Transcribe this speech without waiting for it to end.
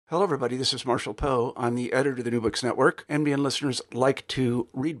Hello, everybody. This is Marshall Poe. I'm the editor of the New Books Network. NBN listeners like to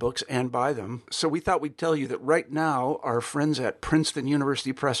read books and buy them. So we thought we'd tell you that right now, our friends at Princeton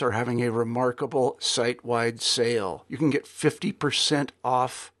University Press are having a remarkable site-wide sale. You can get 50%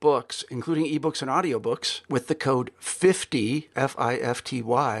 off books, including ebooks and audiobooks, with the code 50,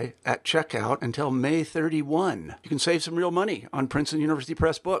 F-I-F-T-Y, at checkout until May 31. You can save some real money on Princeton University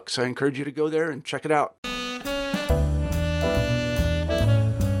Press books. I encourage you to go there and check it out.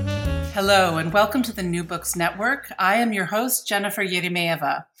 Hello, and welcome to the New Books Network. I am your host, Jennifer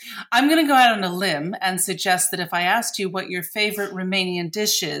Yeremeyeva. I'm going to go out on a limb and suggest that if I asked you what your favorite Romanian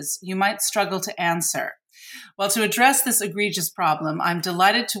dish is, you might struggle to answer. Well, to address this egregious problem, I'm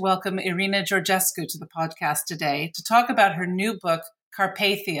delighted to welcome Irina Georgescu to the podcast today to talk about her new book,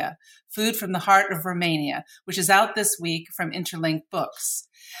 Carpathia, Food from the Heart of Romania, which is out this week from Interlink Books.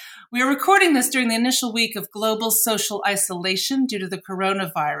 We are recording this during the initial week of global social isolation due to the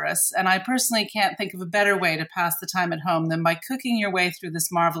coronavirus, and I personally can't think of a better way to pass the time at home than by cooking your way through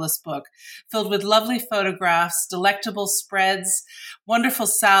this marvelous book, filled with lovely photographs, delectable spreads, wonderful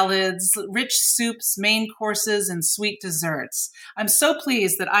salads, rich soups, main courses, and sweet desserts. I'm so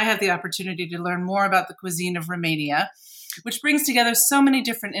pleased that I have the opportunity to learn more about the cuisine of Romania, which brings together so many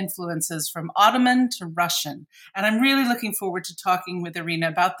different influences from Ottoman to Russian. And I'm really looking forward to talking with Irina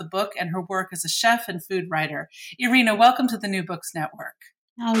about the book and her work as a chef and food writer. Irina, welcome to the New Books Network.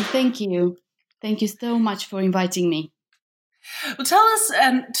 Oh, thank you. Thank you so much for inviting me. Well, tell us,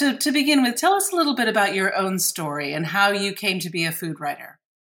 and to begin with, tell us a little bit about your own story and how you came to be a food writer.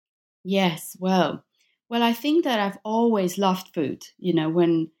 Yes, well, I think that I've always loved food,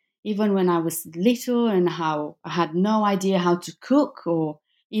 even when I was little and how I had no idea how to cook or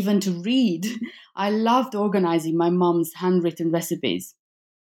even to read. I loved organizing my mom's handwritten recipes.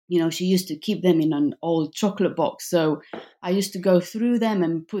 She used to keep them in an old chocolate box. So I used to go through them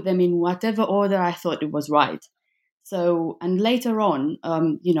and put them in whatever order I thought it was right. So, and later on,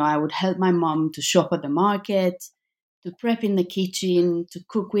 I would help my mom to shop at the market, to prep in the kitchen, to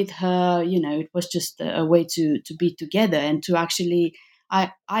cook with her. It was just a way to be together and to actually...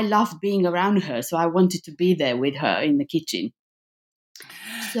 I loved being around her, so I wanted to be there with her in the kitchen.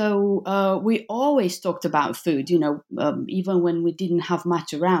 So we always talked about food, even when we didn't have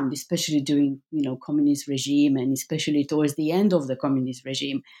much around, especially during, communist regime, and especially towards the end of the communist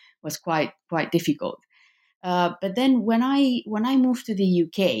regime was quite difficult. But then when I moved to the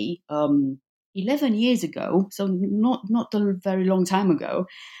UK 11 years ago, so not a very long time ago,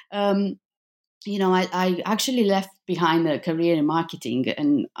 I actually left behind a career in marketing,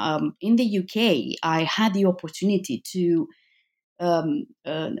 and in the UK, I had the opportunity to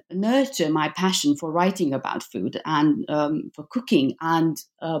nurture my passion for writing about food and for cooking. And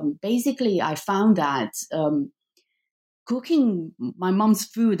basically, I found that cooking my mom's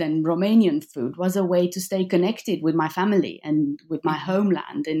food and Romanian food was a way to stay connected with my family and with my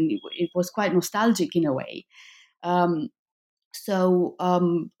homeland, and it was quite nostalgic in a way. So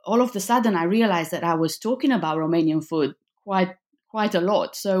all of a sudden, I realized that I was talking about Romanian food quite a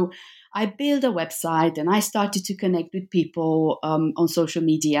lot. So I built a website and I started to connect with people on social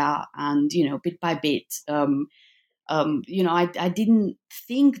media, and bit by bit, I didn't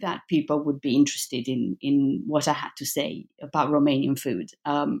think that people would be interested in what I had to say about Romanian food,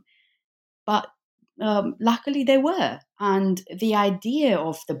 but luckily they were, and the idea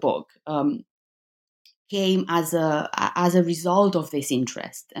of the book came as a result of this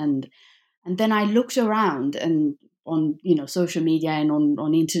interest, and then I looked around and on social media and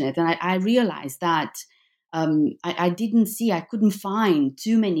on internet, and I realized that I couldn't find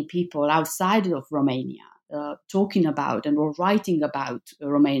too many people outside of Romania talking about and or writing about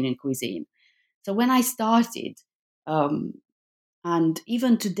Romanian cuisine. So when I started, and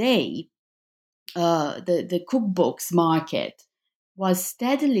even today, the cookbooks market was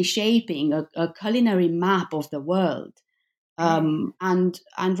steadily shaping a culinary map of the world. And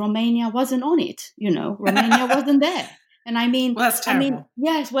Romania wasn't on it, Romania wasn't there. And I mean, well, that's terrible.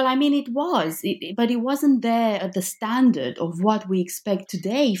 Yes, well, it was, but it wasn't there at the standard of what we expect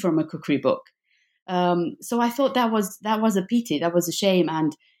today from a cookery book. So I thought that was a pity, that was a shame.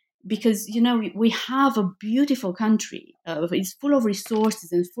 And because, we have a beautiful country, it's full of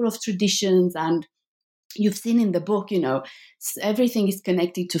resources and full of traditions, and you've seen in the book, everything is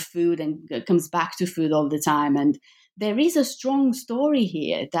connected to food and comes back to food all the time. And there is a strong story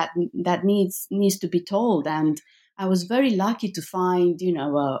here that needs to be told. And I was very lucky to find,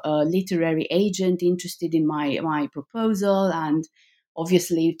 a literary agent interested in my proposal. And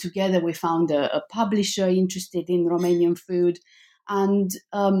obviously together we found a publisher interested in Romanian food. And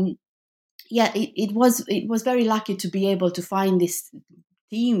it was very lucky to be able to find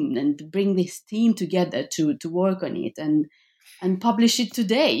team and bring this team together to work on it and publish it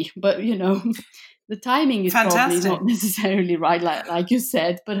today. But the timing is probably not necessarily right, like you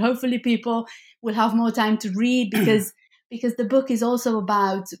said. But hopefully people will have more time to read because the book is also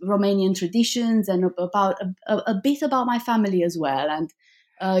about Romanian traditions and about a bit about my family as well, and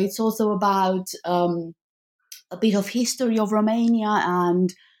it's also about a bit of history of Romania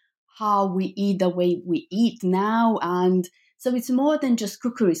and how we eat the way we eat now. And so it's more than just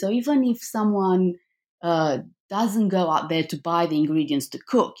cookery. So even if someone doesn't go out there to buy the ingredients to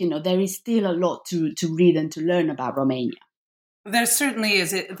cook, there is still a lot to read and to learn about Romania. There certainly is.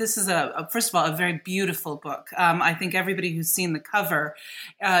 This is first of all, a very beautiful book. I think everybody who's seen the cover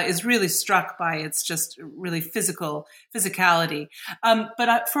is really struck by its just really physicality.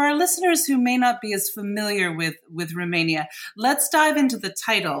 But for our listeners who may not be as familiar with Romania, let's dive into the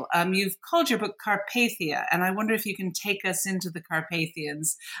title. You've called your book Carpathia, and I wonder if you can take us into the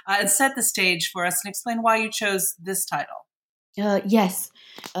Carpathians and set the stage for us and explain why you chose this title. Yes.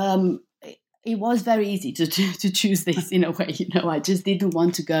 It was very easy to choose this in a way. I just didn't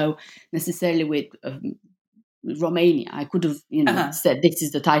want to go necessarily with Romania. I could have, said this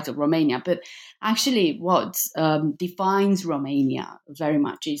is the title, Romania. But actually, what defines Romania very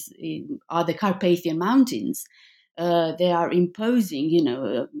much are the Carpathian Mountains. They are imposing,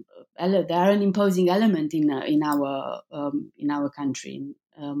 they are an imposing element in our country,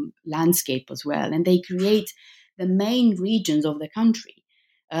 landscape as well, and they create the main regions of the country.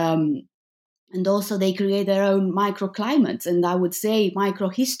 And also they create their own microclimates and I would say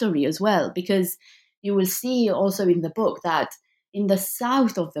microhistory as well, because you will see also in the book that in the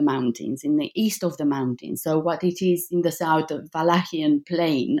south of the mountains, in the east of the mountains, so what it is in the south of Wallachian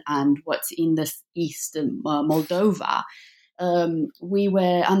Plain and what's in the east, Moldova, we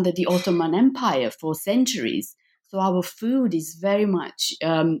were under the Ottoman Empire for centuries. So our food is very much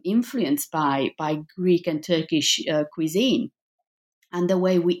influenced by Greek and Turkish cuisine. And the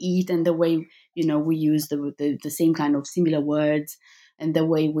way we eat and the way, we use the same kind of similar words and the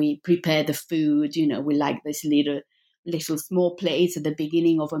way we prepare the food, we like this little small plates at the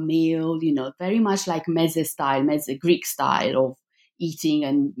beginning of a meal, very much like meze Greek style of eating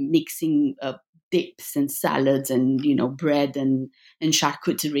and mixing dips and salads and, bread and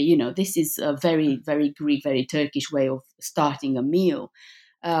charcuterie. This is a very, very Greek, very Turkish way of starting a meal.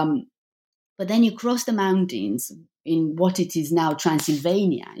 But then you cross the mountains in what it is now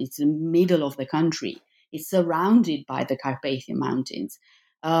Transylvania. It's the middle of the country. It's surrounded by the Carpathian Mountains.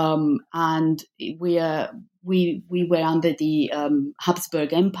 And we were under the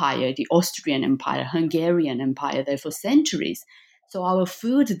Habsburg Empire, the Austrian Empire, Hungarian Empire there for centuries. So our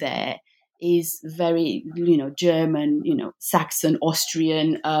food there is very, German, Saxon,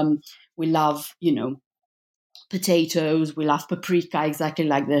 Austrian. We love, potatoes. We love paprika, exactly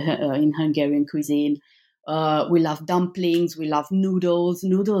like in Hungarian cuisine. We love dumplings. We love noodles,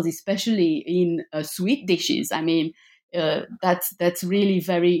 especially in sweet dishes. I mean, that's really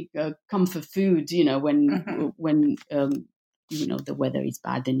very comfort food. When the weather is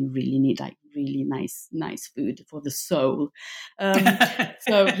bad, then you really need like really nice food for the soul.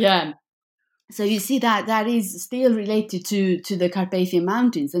 So yeah. So you see that is still related to the Carpathian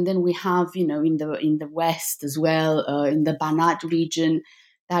Mountains, and then we have in the west as well, in the Banat region,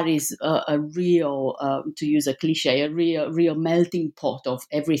 that is a real, to use a cliche, a real melting pot of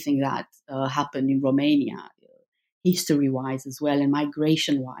everything that happened in Romania, history-wise as well and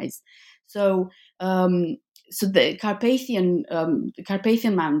migration-wise. So the Carpathian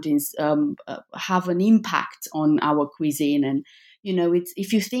Mountains have an impact on our cuisine, and it's,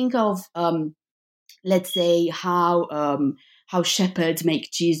 if you think of let's say how shepherds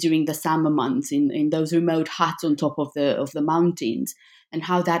make cheese during the summer months in those remote huts on top of the mountains, and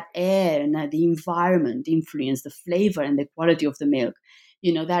how that air and the environment influence the flavor and the quality of the milk.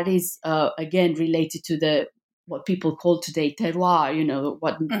 That is again related to what people call today terroir.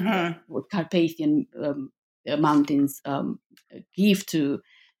 What Carpathian mountains give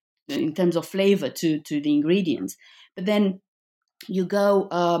in terms of flavor to the ingredients. But then you go.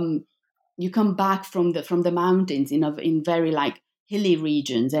 You come back from the mountains in very like hilly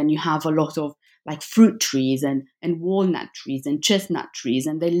regions, and you have a lot of like fruit trees and walnut trees and chestnut trees,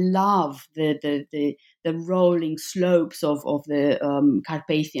 and they love the rolling slopes of the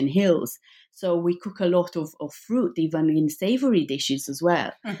Carpathian hills. So we cook a lot of fruit, even in savory dishes as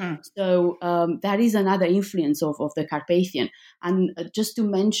well. So that is another influence of the Carpathian. And just to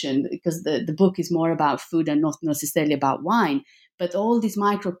mention, because the book is more about food and not necessarily about wine, but all these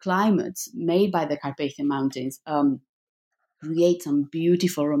microclimates made by the Carpathian Mountains create some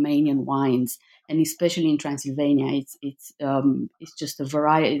beautiful Romanian wines, and especially in Transylvania, it's just a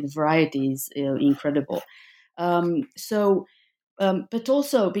variety. The variety is incredible. But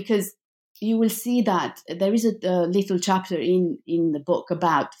also because you will see that there is a little chapter in the book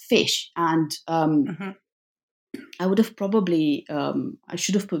about fish, and I would have probably I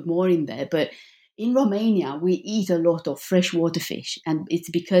should have put more in there, but in Romania we eat a lot of freshwater fish, and it's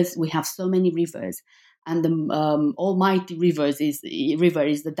because we have so many rivers, and the almighty river is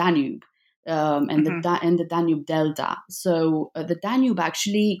the Danube. And the Danube Delta. So the Danube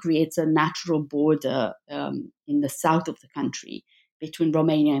actually creates a natural border in the south of the country between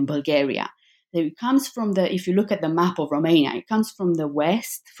Romania and Bulgaria. So it comes from if you look at the map of Romania, it comes from the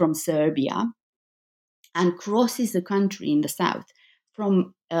west, from Serbia, and crosses the country in the south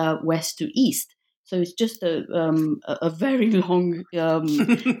from west to east. So it's just a very long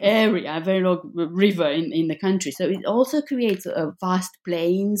area, a very long river in the country. So it also creates vast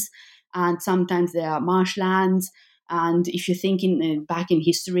plains, and sometimes there are marshlands. And if you're thinking back in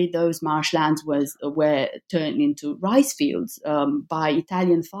history, those marshlands were turned into rice fields by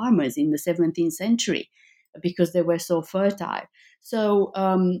Italian farmers in the 17th century because they were so fertile. So,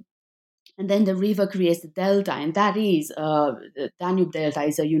 and then the river creates the delta, and that is the Danube Delta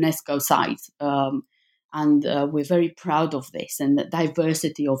is a UNESCO site. And we're very proud of this, and the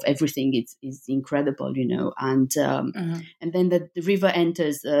diversity of everything is incredible, And and then the river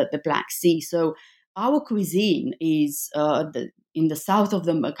enters the Black Sea. So our cuisine is in the south of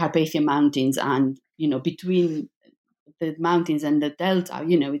the Carpathian Mountains, and between the mountains and the delta.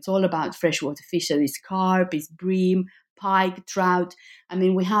 It's all about freshwater fish. So it's carp, it's bream, pike, trout. I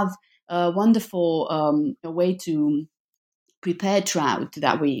mean, we have a wonderful way to prepare trout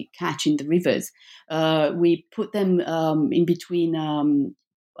that we catch in the rivers. We put them in between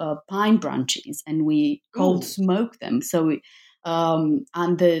pine branches, and we cold smoke them. So,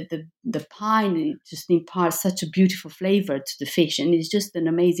 and the pine just imparts such a beautiful flavor to the fish, and it's just an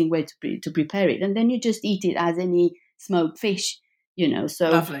amazing way to prepare it. And then you just eat it as any smoked fish, So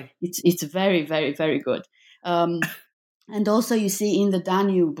lovely. It's very, very, very good. And also, you see in the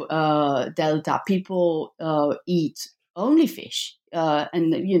Danube Delta, people eat only fish,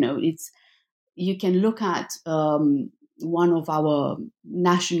 and you can look at one of our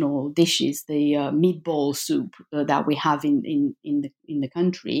national dishes, the meatball soup that we have in the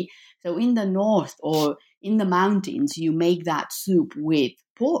country. So in the north or in the mountains, you make that soup with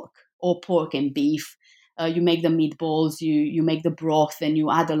pork or pork and beef. You make the meatballs, you make the broth, and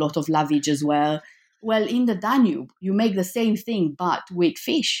you add a lot of lavage as well. Well, in the Danube, you make the same thing, but with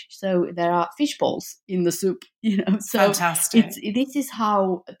fish. So there are fish balls in the soup, So fantastic. This is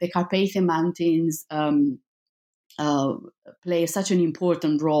how the Carpathian Mountains play such an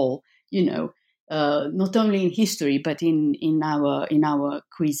important role, not only in history, but in our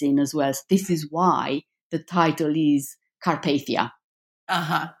cuisine as well. So this is why the title is Carpathia.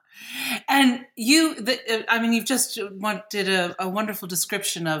 And you've just did a wonderful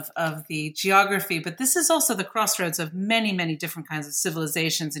description of the geography, but this is also the crossroads of many, many different kinds of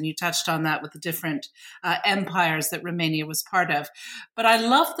civilizations. And you touched on that with the different empires that Romania was part of. But I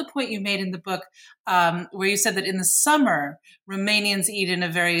love the point you made in the book where you said that in the summer, Romanians eat in a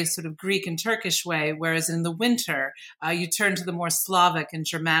very sort of Greek and Turkish way, whereas in the winter, you turn to the more Slavic and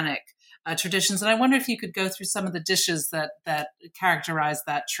Germanic traditions. And I wonder if you could go through some of the dishes that characterize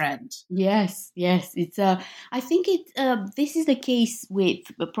that trend. Yes. It's. I think this is the case with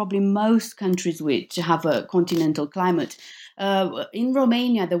probably most countries which have a continental climate. In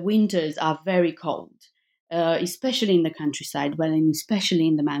Romania, the winters are very cold, especially in the countryside, and especially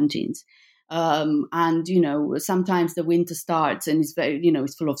in the mountains. And sometimes the winter starts and it's very,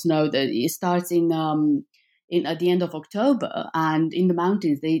 it's full of snow. That it starts at the end of October, and in the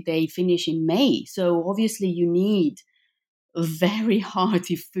mountains they finish in May. So obviously you need very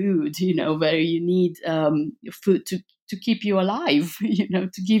hearty food, you need food to keep you alive,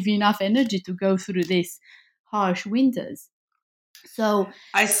 to give you enough energy to go through these harsh winters. So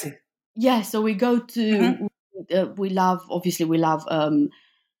I see. Yeah, so we go to, we love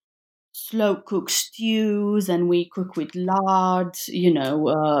slow cooked stews, and we cook with lard,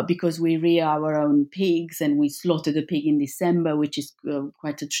 because we rear our own pigs, and we slaughter the pig in December, which is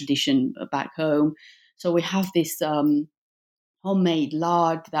quite a tradition back home. So we have this homemade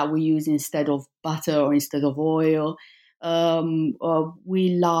lard that we use instead of butter or instead of oil. We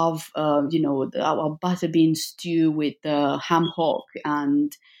love, our butter bean stew with ham hock,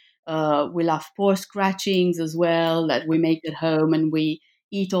 and we love pork scratchings as well that we make at home, and we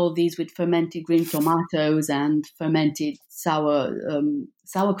eat all these with fermented green tomatoes and fermented sauerkraut,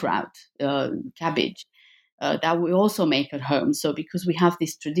 cabbage. that we also make at home. So because we have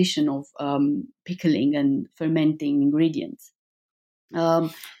this tradition of pickling and fermenting ingredients.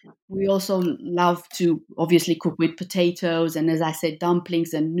 We also love to obviously cook with potatoes and, as I said,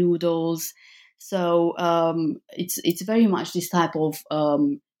 dumplings and noodles. So it's very much this type of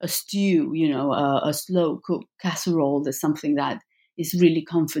a stew, a slow cooked casserole. That's something that is really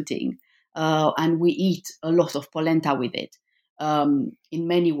comforting. And we eat a lot of polenta with it in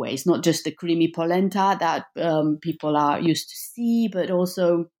many ways, not just the creamy polenta that people are used to see, but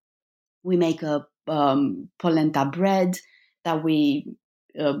also we make a polenta bread that we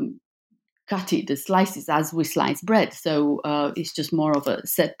cut it, the slices as we slice bread. So it's just more of a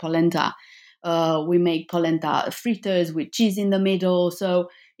set polenta. We make polenta fritters with cheese in the middle. So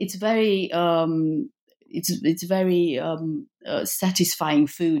it's very it's very satisfying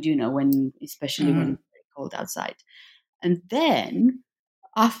food, especially when it's very cold outside. And then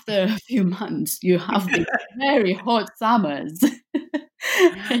after a few months, you have these very hot summers.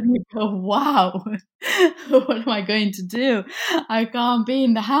 And you go, wow, what am I going to do? I can't be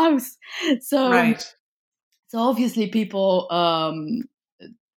in the house. So obviously people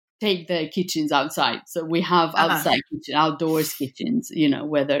take their kitchens outside. So we have outside kitchen, outdoors kitchens,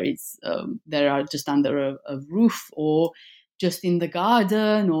 whether it's they are just under a roof or just in the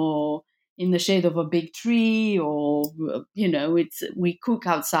garden or in the shade of a big tree, or we cook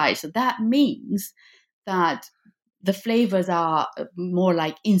outside. So that means that the flavors are more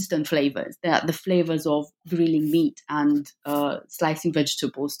like instant flavors. They are the flavors of grilling meat and slicing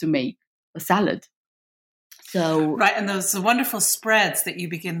vegetables to make a salad. So right, and those wonderful spreads that you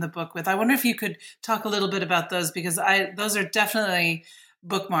begin the book with. I wonder if you could talk a little bit about those, because those are definitely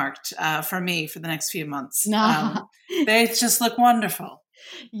bookmarked for me for the next few months. They just look wonderful.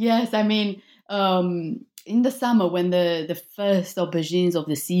 Yes, I mean, in the summer when the first aubergines of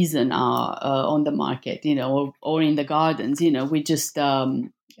the season are on the market, or in the gardens, we just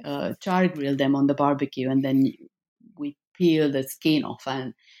char grill them on the barbecue, and then we peel the skin off,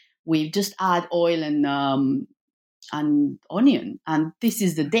 and we just add oil and onion, and this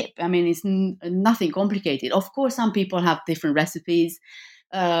is the dip. I mean, it's nothing complicated. Of course, some people have different recipes.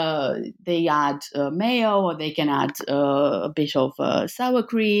 They add mayo, or they can add a bit of sour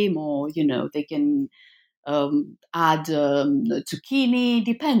cream, or they can add zucchini,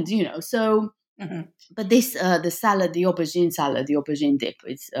 depends, so but this the salad, the aubergine dip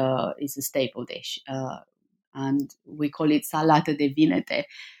is a staple dish, and we call it salata de vinete,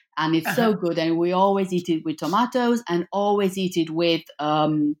 and it's so good, and we always eat it with tomatoes, and always eat it with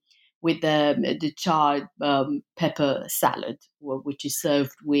the charred pepper salad, which is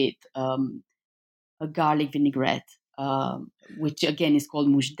served with a garlic vinaigrette, which again is called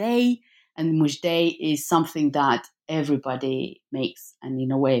mujdei. And mujdei is something that everybody makes, and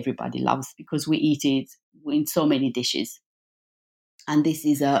in a way everybody loves, because we eat it in so many dishes. And this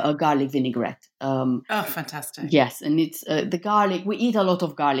is a garlic vinaigrette. Fantastic. Yes, and it's the garlic. We eat a lot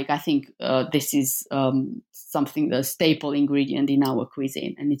of garlic. I think this is something, the staple ingredient in our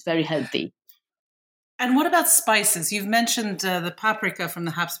cuisine, and it's very healthy. And what about spices? You've mentioned the paprika from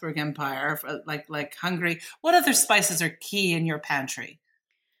the Habsburg Empire, like Hungary. What other spices are key in your pantry?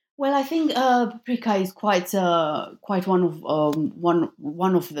 Well, I think paprika is quite one of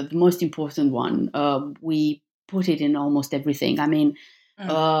the most important one. We put it in almost everything. I mean,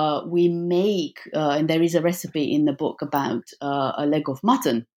 we make, and there is a recipe in the book about a leg of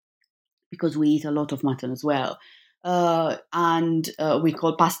mutton, because we eat a lot of mutton as well. And we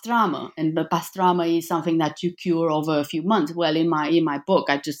call pastrama, and the pastrama is something that you cure over a few months. Well, in my book,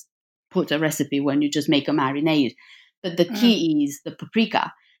 I just put a recipe when you just make a marinade. But the key is the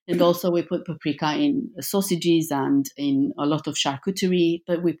paprika. And also we put paprika in sausages and in a lot of charcuterie,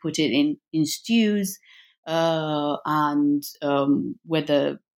 but we put it in stews, and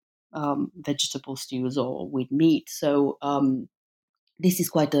whether vegetable stews or with meat. So this is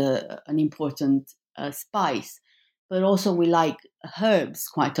quite an important spice. But also we like herbs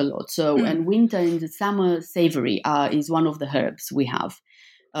quite a lot. So and winter and the summer savory is one of the herbs we have,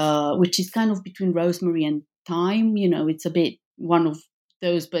 which is kind of between rosemary and thyme. It's a bit one of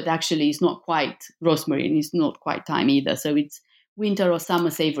those, but actually it's not quite rosemary and it's not quite thyme either. So it's winter or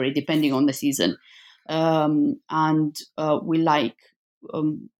summer savory, depending on the season. And we like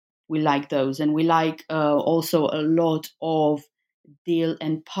those, and we like also a lot of dill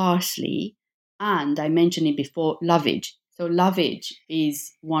and parsley. And I mentioned it before, lovage. So lovage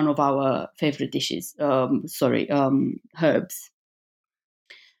is one of our favorite dishes. Herbs.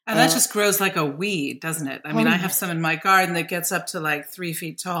 And that just grows like a weed, doesn't it? I mean, I have some in my garden that gets up to like 3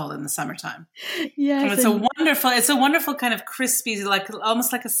 feet tall in the summertime. Yes, and it's a wonderful kind of crispy, like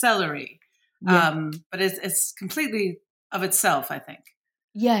almost like a celery. but it's completely of itself, I think.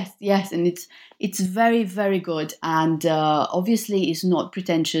 Yes, and it's very, very good, and obviously it's not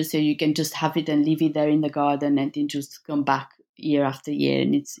pretentious, so you can just have it and leave it there in the garden, and then just come back year after year,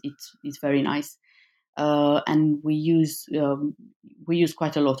 and it's very nice. And we use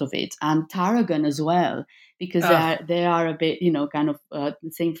quite a lot of it, and tarragon as well, because they are a bit, kind of the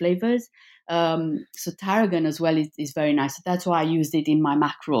same flavors. So tarragon as well is very nice. So that's why I used it in my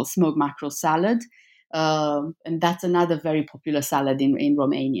smoked mackerel salad. And that's another very popular salad in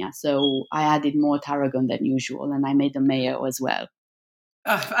Romania. So I added more tarragon than usual, and I made a mayo as well.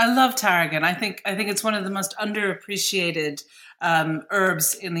 I love tarragon. I think it's one of the most underappreciated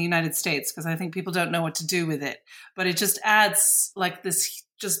herbs in the United States, because I think people don't know what to do with it. But it just adds like this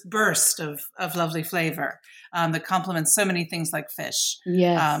just burst of lovely flavor that complements so many things like fish.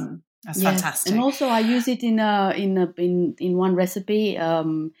 Yes, that's fantastic. And also I use it in one recipe.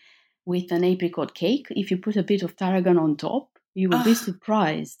 With an apricot cake. If you put a bit of tarragon on top, you will be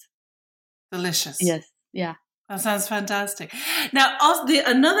surprised. Delicious. Yes, yeah. That sounds fantastic. Now,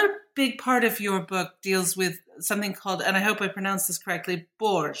 another big part of your book deals with something called, and I hope I pronounced this correctly,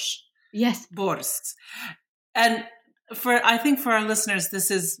 borщ. Yes. Borщ. And I think for our listeners, this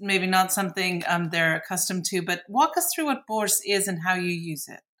is maybe not something they're accustomed to, but walk us through what borщ is and how you use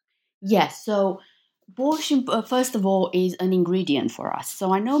it. Yes, so borщ, first of all, is an ingredient for us.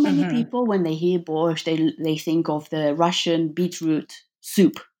 So I know many people, when they hear borщ, they think of the Russian beetroot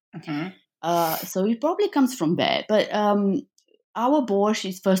soup. So it probably comes from there. But our borщ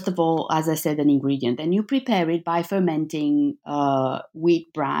is, first of all, as I said, an ingredient. And you prepare it by fermenting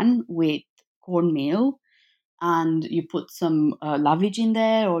wheat bran with cornmeal. And you put some lavage in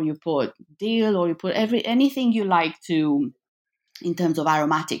there, or you put dill, or you put anything you like to, in terms of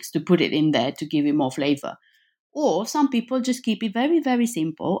aromatics, to put it in there to give it more flavor. Or some people just keep it very, very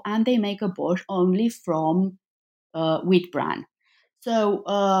simple, and they make a borщ only from wheat bran. So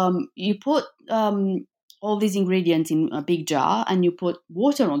you put all these ingredients in a big jar, and you put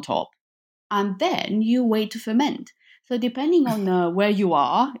water on top, and then you wait to ferment. So depending on where you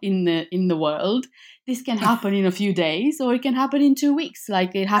are in the world, this can happen in a few days, or it can happen in 2 weeks,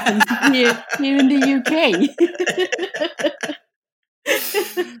 like it happens here in the UK.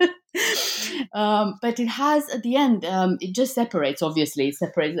 But it has, at the end, it just separates. Obviously, it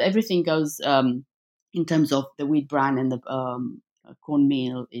separates. Everything goes in terms of the wheat bran and the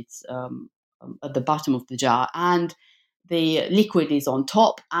cornmeal. It's at the bottom of the jar, and the liquid is on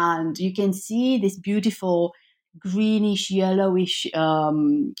top, and you can see this beautiful greenish, yellowish,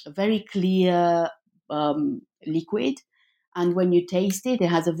 very clear liquid. And when you taste it, it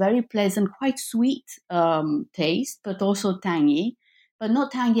has a very pleasant, quite sweet taste, but also tangy. But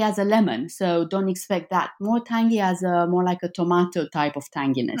not tangy as a lemon, so don't expect that. More tangy as more like a tomato type of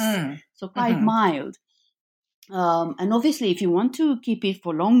tanginess, so quite mild. And obviously, if you want to keep it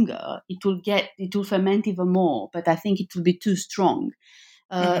for longer, it will ferment even more. But I think it will be too strong.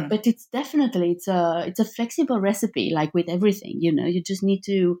 But it's definitely it's a flexible recipe, like with everything. You just need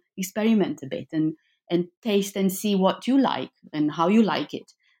to experiment a bit and taste and see what you like and how you like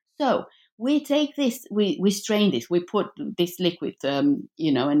it. So we take this, we strain this, we put this liquid, and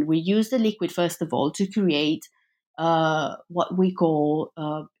we use the liquid, first of all, to create what we call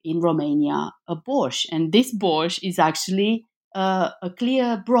in Romania a borщ. And this borщ is actually a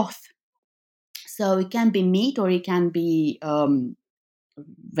clear broth. So it can be meat, or it can be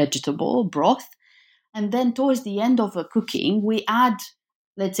vegetable broth. And then towards the end of cooking, we add,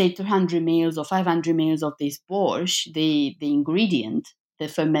 let's say, 200 ml or 500 ml of this borщ, the ingredient, the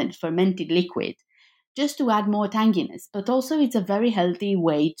fermented liquid, just to add more tanginess. But also it's a very healthy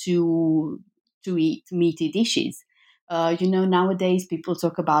way to eat meaty dishes. Nowadays people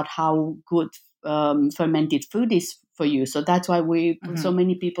talk about how good fermented food is for you. So that's why so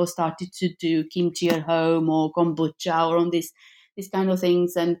many people started to do kimchi at home, or kombucha, or on this kind of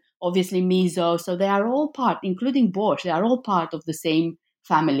things, and obviously miso. So they are all part, including borщ, they are all part of the same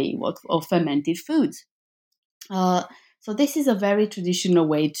family of fermented foods. So this is a very traditional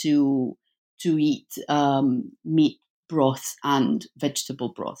way to eat meat broth and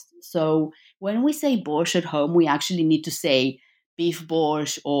vegetable broth. So when we say borщ at home, we actually need to say beef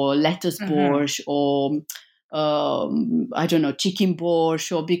borщ, or lettuce borщ, or I don't know, chicken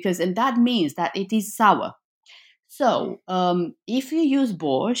borщ, and that means that it is sour. So if you use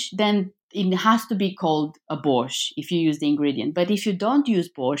borщ, then it has to be called a borщ if you use the ingredient. But if you don't use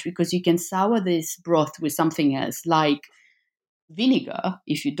borщ, because you can sour this broth with something else, like vinegar,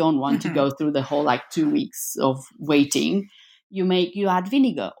 if you don't want to go through the whole 2 weeks of waiting, you add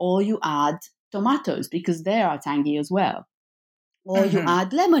vinegar, or you add tomatoes, because they are tangy as well. or you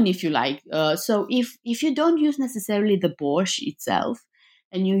add lemon if you like. So if you don't use necessarily the borscht itself,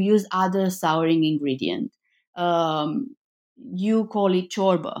 and you use other souring ingredient, you call it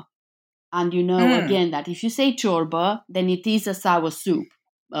chorba. And you know, again, that if you say chorba, then it is a sour soup,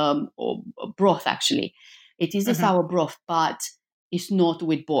 or broth, actually. It is a sour broth, but it's not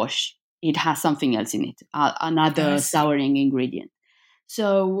with borscht. It has something else in it, another souring ingredient.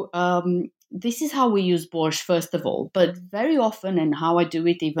 So this is how we use borscht, first of all. But very often, and how I do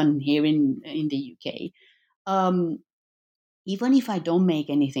it even here in the UK, even if I don't make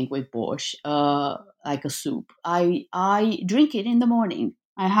anything with borscht, like a soup, I drink it in the morning.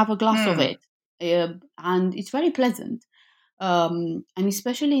 I have a glass of it, and it's very pleasant. And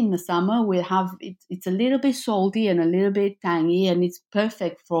especially in the summer, it's a little bit salty and a little bit tangy, and it's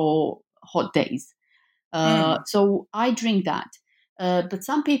perfect for hot days. So I drink that. But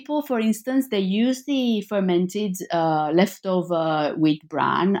some people, for instance, they use the fermented leftover wheat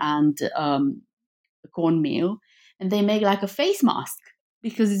bran and cornmeal, and they make like a face mask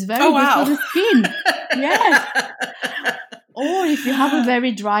because it's very good for the skin. Yes. Or if you have a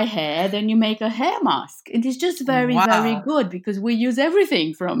very dry hair, then you make a hair mask. It is just very, very good because we use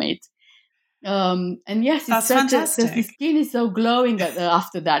everything from it. And yes, it's fantastic. The skin is so glowing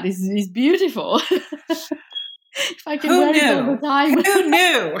after that. It's beautiful. If I can wear it all the time. Who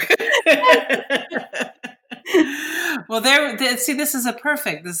knew? Well, see, this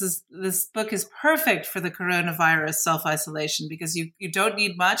book is perfect for the coronavirus self-isolation because you don't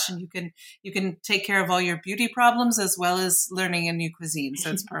need much, and you can take care of all your beauty problems as well as learning a new cuisine. So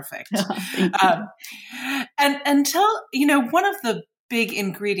it's perfect. And tell, one of the big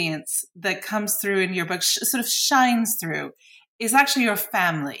ingredients that comes through in your book, sort of shines through, is actually your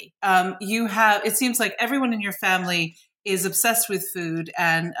family. It seems like everyone in your family is obsessed with food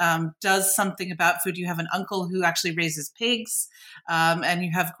and does something about food. You have an uncle who actually raises pigs, and you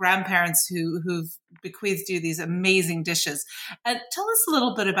have grandparents who've bequeathed you these amazing dishes. And tell us a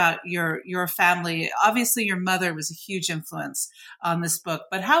little bit about your family. Obviously, your mother was a huge influence on this book,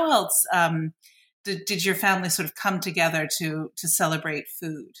 but how else did your family sort of come together to celebrate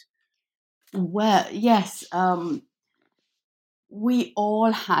food? Well, yes. We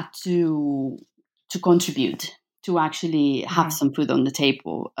all had to contribute to actually have some food on the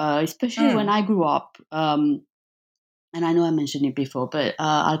table, especially when I grew up. And I know I mentioned it before, but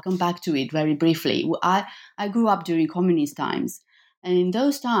I'll come back to it very briefly. I grew up during communist times, and in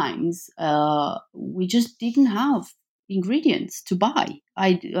those times, we just didn't have ingredients to buy.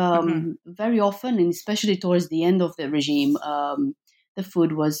 Very often, and especially towards the end of the regime, the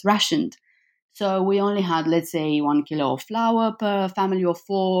food was rationed. So we only had, let's say, 1 kilo of flour per family of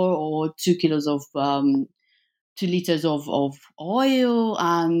 4, or 2 kilos of 2 liters of oil,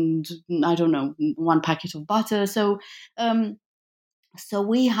 and I don't know, 1 packet of butter. So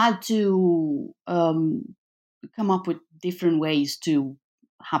we had to come up with different ways to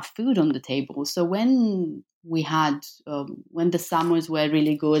have food on the table. So when we had when the summers were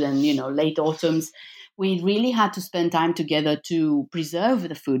really good, and late autumns, we really had to spend time together to preserve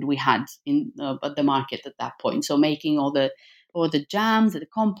the food we had at the market at that point. So making all the jams, the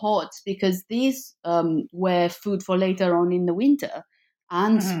compotes, because these were food for later on in the winter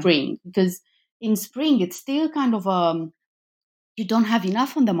and spring. Because in spring, it's still kind of you don't have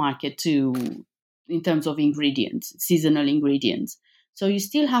enough on the market in terms of ingredients, seasonal ingredients. So you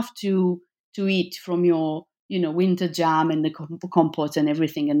still have to eat from your winter jam and the compotes and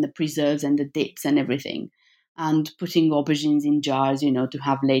everything, and the preserves and the dips and everything, and putting aubergines in jars, to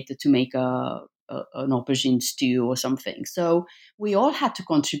have later to make an aubergine stew or something. So we all had to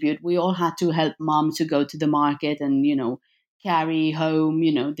contribute. We all had to help mom to go to the market and, carry home,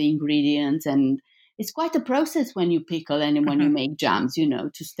 the ingredients. And it's quite a process when you pickle and when you make jams,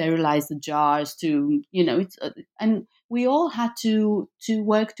 to sterilize the jars, and we all had to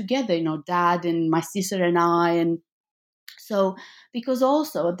work together, dad and my sister and I. And so, because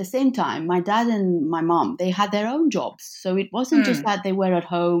also at the same time, my dad and my mom, they had their own jobs. So it wasn't just that they were at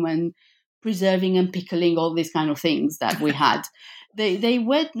home and preserving and pickling all these kind of things that we had. They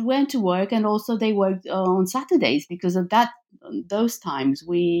went to work, and also they worked on Saturdays, because at those times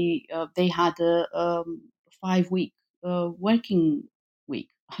they had a 5-week working week.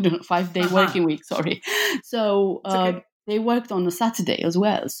 I don't know, 5-day working week. Sorry. So they worked on a Saturday as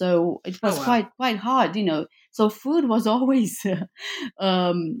well. So it was quite hard, So food was always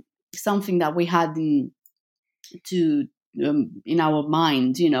something that we had in our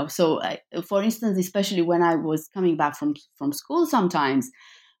mind, So, for instance, especially when I was coming back from school, sometimes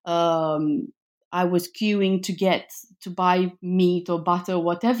I was queuing to buy meat or butter or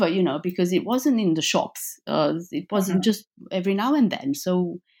whatever, because it wasn't in the shops. It wasn't just every now and then.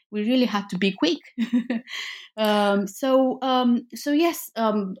 So we really had to be quick. So yes,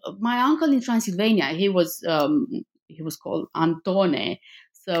 my uncle in Transylvania, he was called Antone.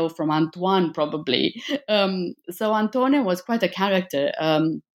 So from Antoine, probably. So Antone was quite a character.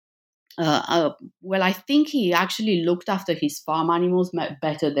 Well, I think he actually looked after his farm animals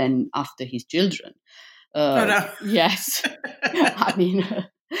better than after his children. Oh, no. Yes, I mean,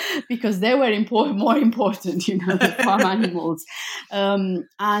 because they were more important, the farm animals.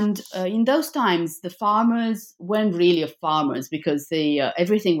 And in those times, the farmers weren't really farmers because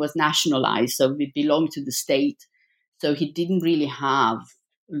everything was nationalized, so it belonged to the state. So he didn't really have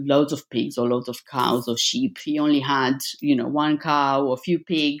loads of pigs or loads of cows or sheep. He only had, one cow, a few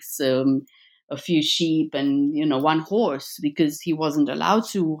pigs, a few sheep, and, one horse, because he wasn't allowed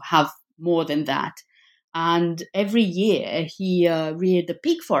to have more than that. And every year he reared a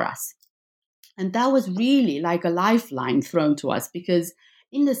pig for us. And that was really like a lifeline thrown to us, because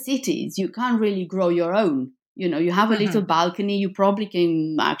in the cities, you can't really grow your own. You have a little balcony, you probably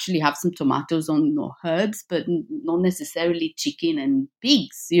can actually have some tomatoes or herbs, but not necessarily chicken and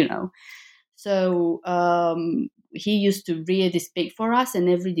pigs, So he used to rear this pig for us, and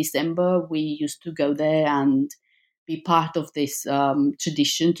every December we used to go there and be part of this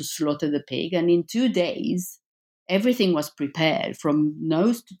tradition to slaughter the pig. And in 2 days, everything was prepared from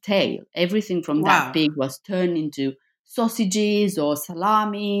nose to tail. Everything from that pig was turned into sausages or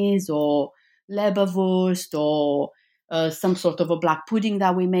salamis or leberwurst or some sort of a black pudding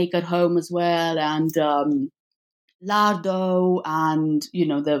that we make at home as well, and lardo, and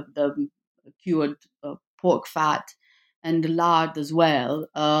the cured pork fat and lard as well.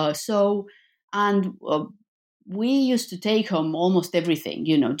 We used to take home almost everything,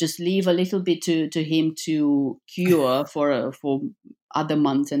 just leave a little bit to him to cure for other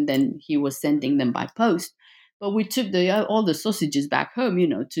months, and then he was sending them by post. But we took all the sausages back home,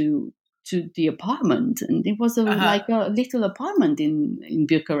 to the apartment, and it was like a little apartment in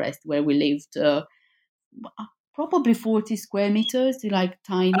Bucharest where we lived. Probably 40 square meters, like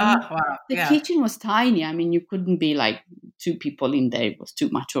tiny. Wow. The kitchen was tiny. I mean, you couldn't be like 2 people in there. It was too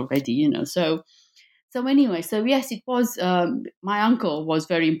much already, So anyway, so yes, it was, my uncle was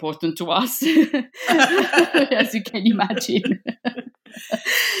very important to us, as you can imagine.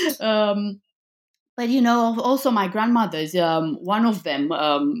 But, also my grandmothers, one of them,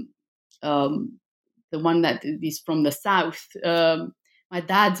 the one that is from the south, my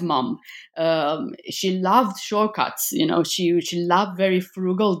dad's mom, she loved shortcuts. She loved very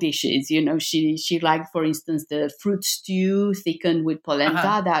frugal dishes. She liked, for instance, the fruit stew thickened with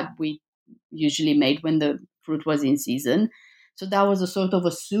polenta that we usually made when the fruit was in season. So that was a sort of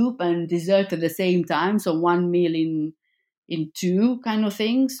a soup and dessert at the same time. So one meal in 2 kind of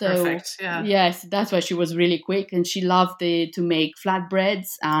thing. So perfect, yeah. Yes, that's why she was really quick, and she loved to make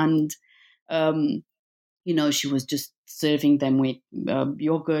flatbreads, and she was just serving them with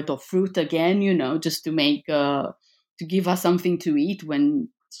yogurt or fruit again, just to make to give us something to eat when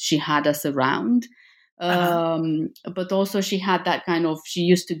she had us around. But also she had that kind of, she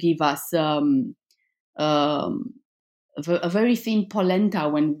used to give us a very thin polenta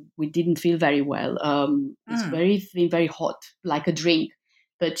when we didn't feel very well. It's very thin, very hot, like a drink,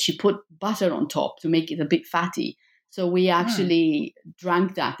 but she put butter on top to make it a bit fatty. So we actually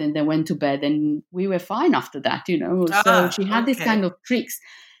drank that and then went to bed, and we were fine after that, So she had this kind of tricks.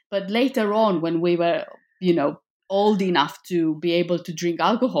 But later on, when we were, old enough to be able to drink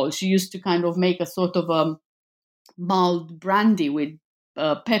alcohol, she used to kind of make a sort of mulled brandy with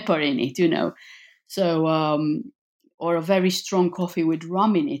pepper in it, So, or a very strong coffee with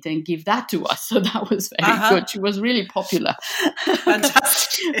rum in it, and give that to us. So that was very good. She was really popular.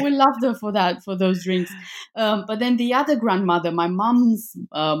 Fantastic. We loved her for those drinks. But then the other grandmother, my mom's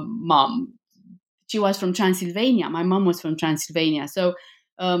mom, she was from Transylvania. My mom was from Transylvania. So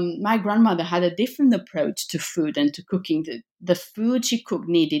my grandmother had a different approach to food and to cooking. The food she cooked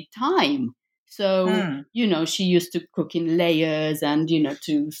needed time. So, she used to cook in layers and,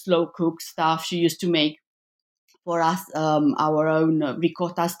 to slow cook stuff. She used to make for us our own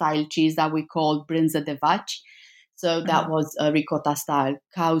ricotta style cheese that we called brânză de vaci. So that was a ricotta style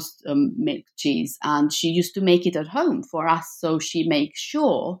cow's milk cheese. And she used to make it at home for us. So she made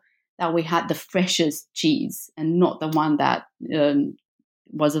sure that we had the freshest cheese and not the one that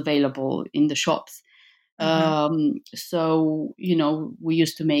was available in the shops. So, we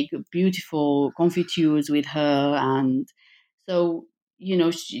used to make beautiful confitures with her. And so,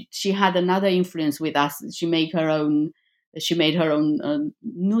 she had another influence with us. She made her own She made her own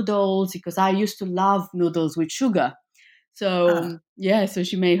noodles, because I used to love noodles with sugar. So so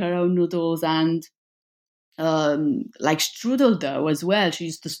she made her own noodles, and like strudel dough as well. She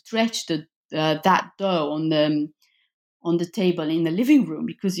used to stretch that dough on the table in the living room,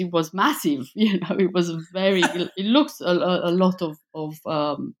 because it was massive. It was it looks a lot of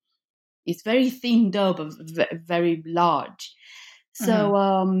it's very thin dough, but very large.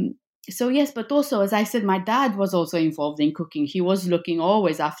 So yes, but also, as I said, my dad was also involved in cooking. He was looking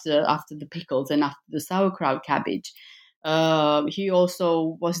always after the pickles and after the sauerkraut cabbage. He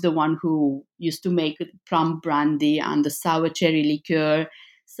also was the one who used to make plum brandy and the sour cherry liqueur.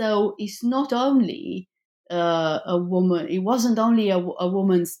 So it's not only a woman. It wasn't only a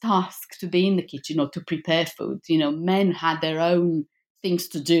woman's task to be in the kitchen or to prepare food. Men had their own things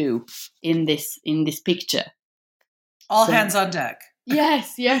to do in this picture. All hands on deck.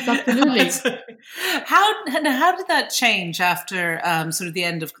 Yes, absolutely. How did that change after sort of the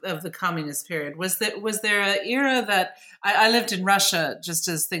end of the communist period? Was there an era that I lived in Russia just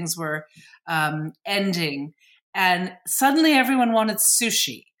as things were ending, and suddenly everyone wanted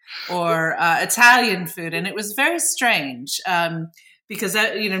sushi or Italian food, and it was very strange because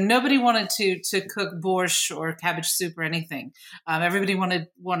nobody wanted to cook borscht or cabbage soup or anything. Everybody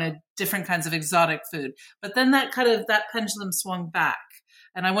wanted different kinds of exotic food. But then that pendulum swung back,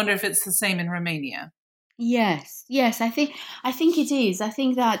 and I wonder if it's the same in Romania. Yes, I think it is. I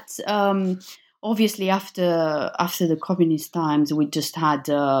think that obviously after the communist times, we just had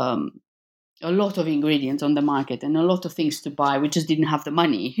a lot of ingredients on the market and a lot of things to buy. We just didn't have the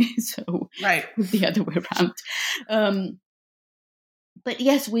money, so right, the other way around. But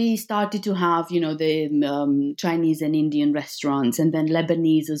yes, we started to have, the Chinese and Indian restaurants, and then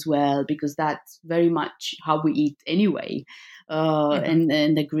Lebanese as well, because that's very much how we eat anyway, and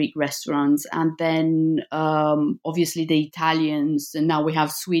the Greek restaurants. And then obviously the Italians, and now we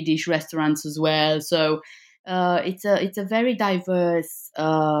have Swedish restaurants as well. So it's a very diverse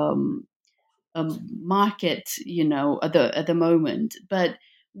market, at the moment. But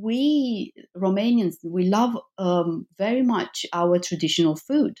we Romanians, we love very much our traditional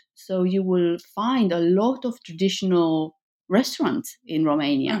food. So you will find a lot of traditional restaurants in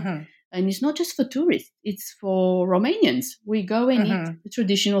Romania. And it's not just for tourists, it's for Romanians. We go and eat the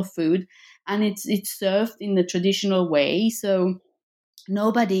traditional food, and it's served in the traditional way. So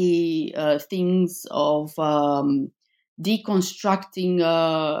nobody thinks of deconstructing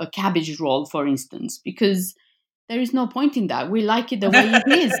a cabbage roll, for instance, because there is no point in that. We like it the way it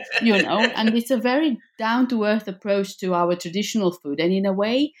is, and it's a very down-to-earth approach to our traditional food. And in a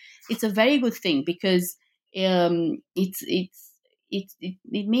way, it's a very good thing, because it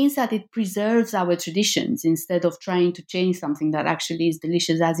means that it preserves our traditions instead of trying to change something that actually is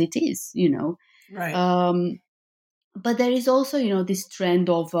delicious as it is, Right. But there is also, this trend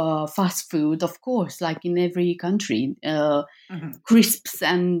of fast food, of course, like in every country, crisps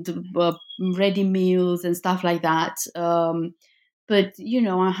and ready meals and stuff like that. But,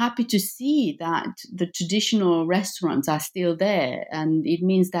 I'm happy to see that the traditional restaurants are still there, and it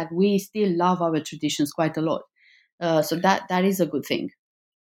means that we still love our traditions quite a lot. So that is a good thing.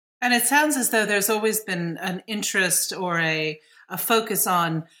 And it sounds as though there's always been an interest or a focus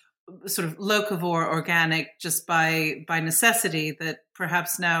on sort of locavore, organic, just by necessity, that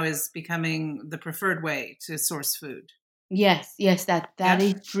perhaps now is becoming the preferred way to source food. Yes, that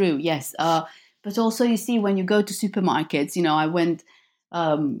is true. Yes, but also, you see, when you go to supermarkets, I went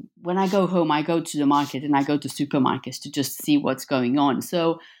when I go home, I go to the market and I go to supermarkets to just see what's going on.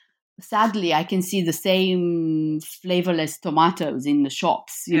 So sadly, I can see the same flavorless tomatoes in the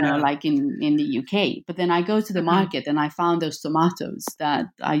shops, like in the UK. But then I go to the market and I found those tomatoes that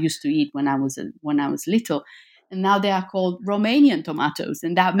I used to eat when I was little, and now they are called Romanian tomatoes,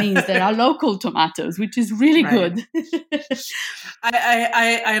 and that means they are local tomatoes, which is really good.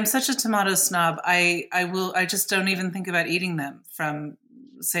 I am such a tomato snob. I just don't even think about eating them from,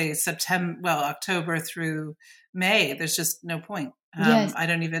 say, October through May. There's just no point. Yes. I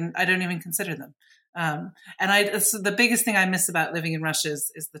don't even consider them. And it's the biggest thing I miss about living in Russia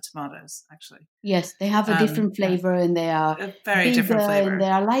is the tomatoes, actually. Yes, they have a different flavor, and they are a very different flavor. And they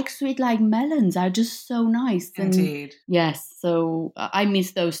are like sweet, like melons. Are just so nice. Indeed. And yes, so I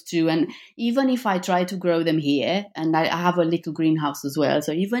miss those too. And even if I try to grow them here, and I have a little greenhouse as well,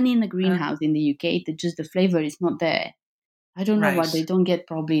 so even in the greenhouse in the UK, the flavor is not there. I don't know why they don't get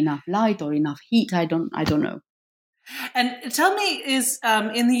probably enough light or enough heat. I don't know. And tell me, is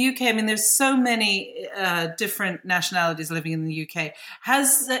in the UK? I mean, there's so many different nationalities living in the UK.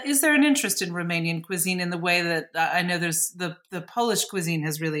 Is there an interest in Romanian cuisine in the way that I know there's the Polish cuisine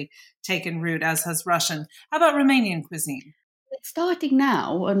has really taken root, as has Russian. How about Romanian cuisine? It's starting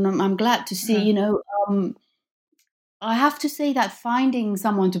now, and I'm glad to see. I have to say that finding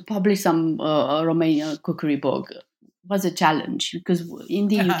someone to publish some Romanian cookery book was a challenge because in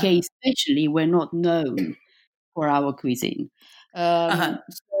the UK, especially, we're not known for our cuisine.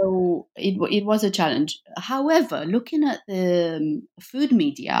 So it was a challenge. However, looking at the food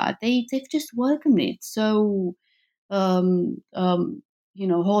media, they've just welcomed it so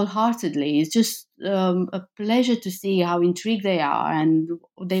wholeheartedly. It's just a pleasure to see how intrigued they are and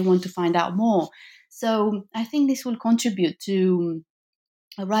they want to find out more. So I think this will contribute to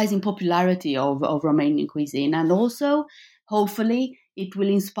a rising popularity of Romanian cuisine, and also hopefully it will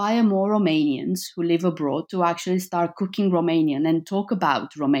inspire more Romanians who live abroad to actually start cooking Romanian and talk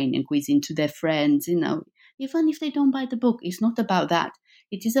about Romanian cuisine to their friends. Even if they don't buy the book, it's not about that.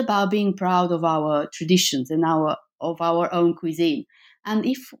 It is about being proud of our traditions and of our own cuisine. And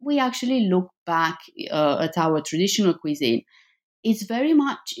if we actually look back at our traditional cuisine, it's very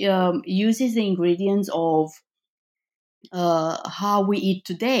much uses the ingredients of how we eat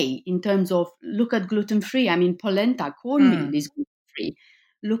today in terms of look at gluten-free. I mean, polenta, cornmeal is gluten-free.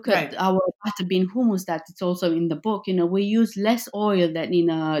 Look at our butter bean hummus that it's also in the book. We use less oil than in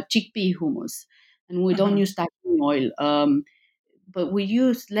a chickpea hummus, and we don't use tahini oil. But we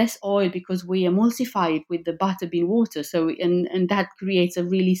use less oil because we emulsify it with the butter bean water. So and that creates a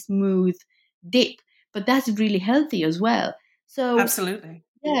really smooth dip. But that's really healthy as well. So absolutely.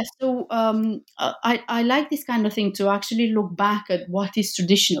 Yeah, so I like this kind of thing to actually look back at what is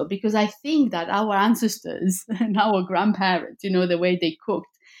traditional, because I think that our ancestors and our grandparents, the way they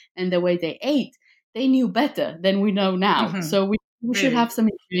cooked and the way they ate, they knew better than we know now. So we should have some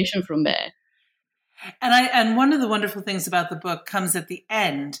information from there. And one of the wonderful things about the book comes at the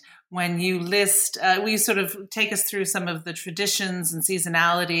end when you list, you sort of take us through some of the traditions and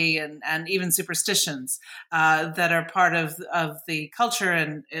seasonality and even superstitions that are part of the culture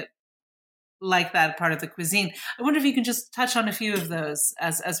and like that part of the cuisine. I wonder if you can just touch on a few of those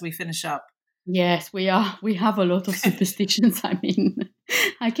as we finish up. Yes, we are. We have a lot of superstitions. I mean,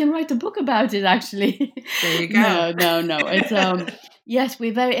 I can write a book about it, actually. There you go. No. It's yes,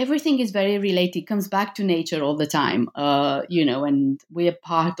 everything is very related. It comes back to nature all the time, and we are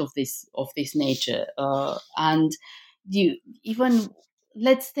part of this nature. And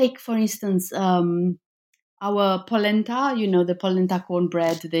let's take, for instance, our polenta. The polenta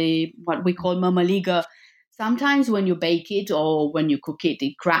cornbread, what we call mamaliga. Sometimes when you bake it or when you cook it,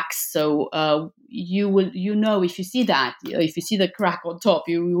 it cracks. So you will, if you see that, if you see the crack on top,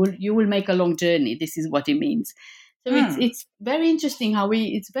 you will make a long journey. This is what it means. So it's very interesting how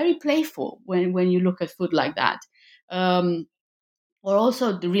it's very playful when you look at food like that. Or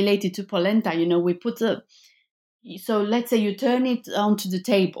also related to polenta, we put so let's say you turn it onto the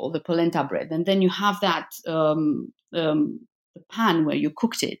table, the polenta bread, and then you have that the pan where you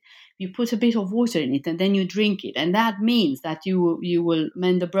cooked it. You put a bit of water in it and then you drink it, and that means that you will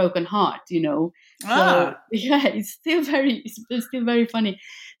mend a broken heart. So yeah, it's still very funny.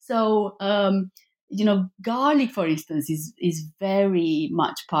 So garlic, for instance, is very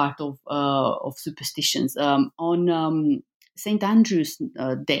much part of superstitions. On St. Andrew's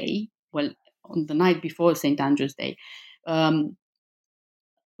Day, on the night before St. Andrew's Day,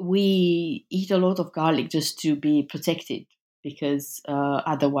 we eat a lot of garlic just to be protected, because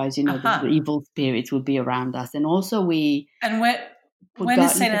otherwise, the evil spirits will be around us. And also And when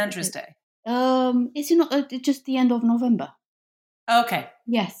is St. Andrew's Day? It's just the end of November. Okay.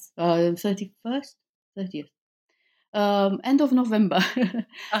 Yes, 31st, 30th. End of November.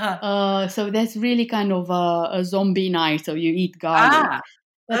 So that's really kind of a zombie night. So you eat garlic.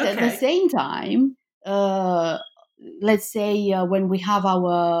 But at the same time, let's say when we have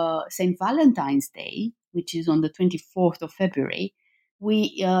our St. Valentine's Day, which is on the 24th of February,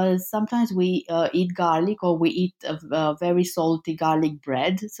 we sometimes eat garlic, or we eat a very salty garlic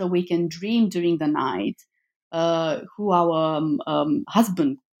bread, so we can dream during the night who our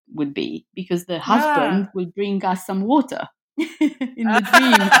husband would be, because the husband will bring us some water in the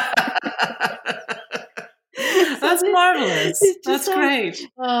dream. That's marvelous. That's great.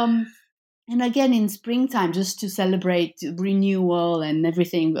 And again, in springtime, just to celebrate renewal and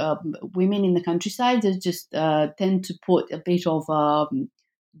everything, women in the countryside just tend to put a bit of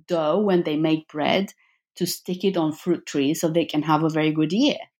dough when they make bread to stick it on fruit trees so they can have a very good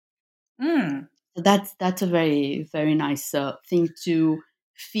year. So that's a very, very nice thing to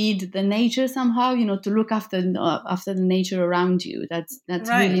feed the nature somehow, to look after the nature around you. That's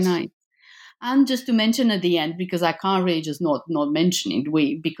right. really nice. And just to mention at the end, because I can't really just not mention it,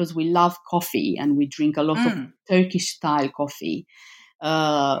 because we love coffee and we drink a lot of Turkish style coffee.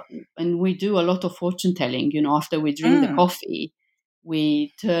 And we do a lot of fortune telling, after we drink the coffee,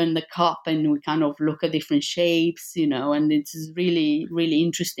 we turn the cup and we kind of look at different shapes, and it's really, really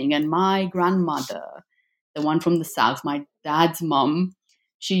interesting. And my grandmother, the one from the South, my dad's mum,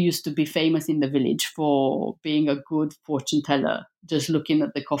 she used to be famous in the village for being a good fortune teller, just looking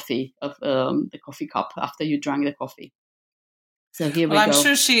at the coffee of the coffee cup after you drank the coffee. So here we go. I'm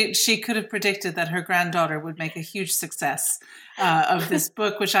sure she could have predicted that her granddaughter would make a huge success of this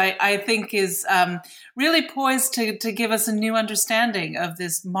book, which I think is really poised to give us a new understanding of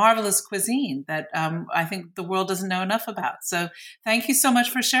this marvelous cuisine that I think the world doesn't know enough about. So thank you so much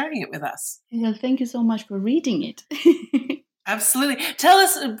for sharing it with us. Well, thank you so much for reading it. Absolutely. Tell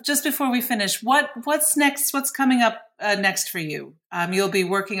us, just before we finish, what's next? What's coming up next for you? You'll be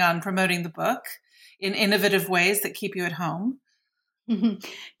working on promoting the book in innovative ways that keep you at home.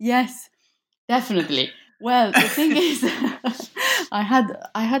 Yes, definitely. Well, the thing is, I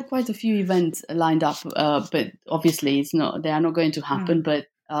had quite a few events lined up, but obviously they are not going to happen. But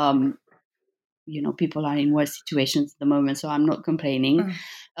people are in worse situations at the moment, so I'm not complaining.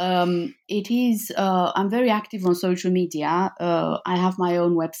 It is. I'm very active on social media. I have my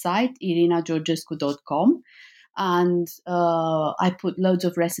own website, irinageorgescu.com. And I put loads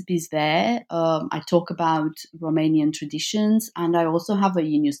of recipes there. I talk about Romanian traditions, and I also have a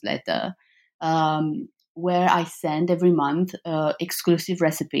e-newsletter where I send every month exclusive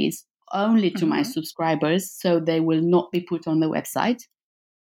recipes only to my subscribers, so they will not be put on the website.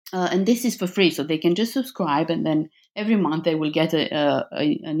 And this is for free, so they can just subscribe, and then every month they will get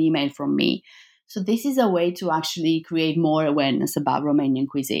an email from me. So this is a way to actually create more awareness about Romanian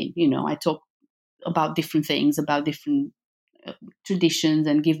cuisine. I talk about different things, about different traditions,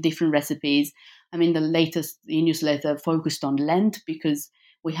 and give different recipes. I mean, the latest e-newsletter focused on Lent, because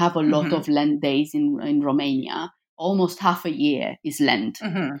we have a lot of Lent days in Romania. Almost half a year is Lent.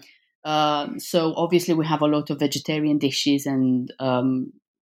 So obviously we have a lot of vegetarian dishes, and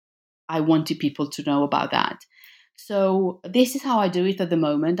I wanted people to know about that. So this is how I do it at the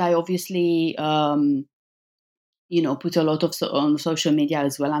moment. I obviously put a lot on social media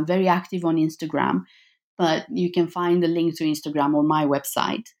as well. I'm very active on Instagram, but you can find the link to Instagram on my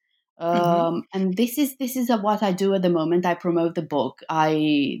website. And this is what I do at the moment. I promote the book.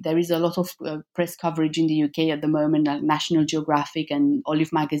 There is a lot of press coverage in the UK at the moment. National Geographic and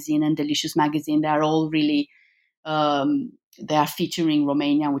Olive Magazine and Delicious Magazine, they are all really they are featuring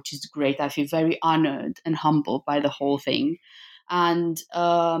Romania, which is great. I feel very honored and humbled by the whole thing. And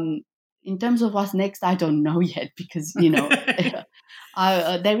in terms of what's next, I don't know yet, because there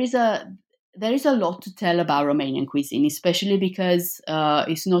is a lot to tell about Romanian cuisine, especially because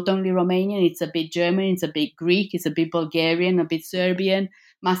it's not only Romanian, it's a bit German, it's a bit Greek, it's a bit Bulgarian, a bit Serbian,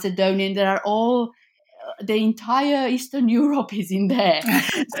 Macedonian. There are all the entire Eastern Europe is in there.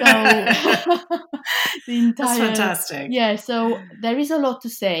 So that's fantastic. Yeah, so there is a lot to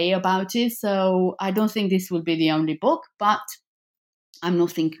say about it. So I don't think this will be the only book, but I'm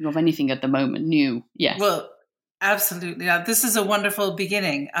not thinking of anything at the moment new. Yes. Well, absolutely. Now, this is a wonderful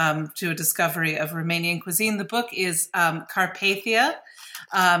beginning to a discovery of Romanian cuisine. The book is Carpathia,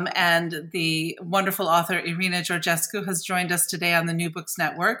 and the wonderful author Irina Georgescu has joined us today on the New Books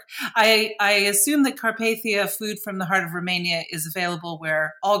Network. I assume that Carpathia, Food from the Heart of Romania, is available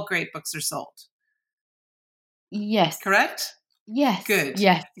where all great books are sold. Yes. Correct? Yes. Good.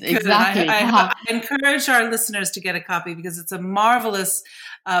 Yes, exactly. I encourage our listeners to get a copy, because it's a marvelous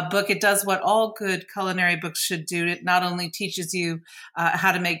book. It does what all good culinary books should do. It not only teaches you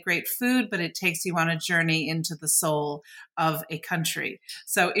how to make great food, but it takes you on a journey into the soul of a country.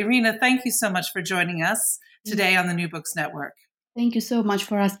 So, Irina, thank you so much for joining us today on the New Books Network. Thank you so much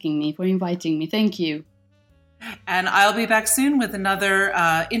for asking me, for inviting me. Thank you. And I'll be back soon with another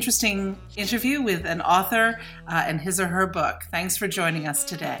interesting interview with an author and his or her book. Thanks for joining us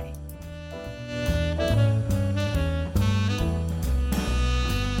today.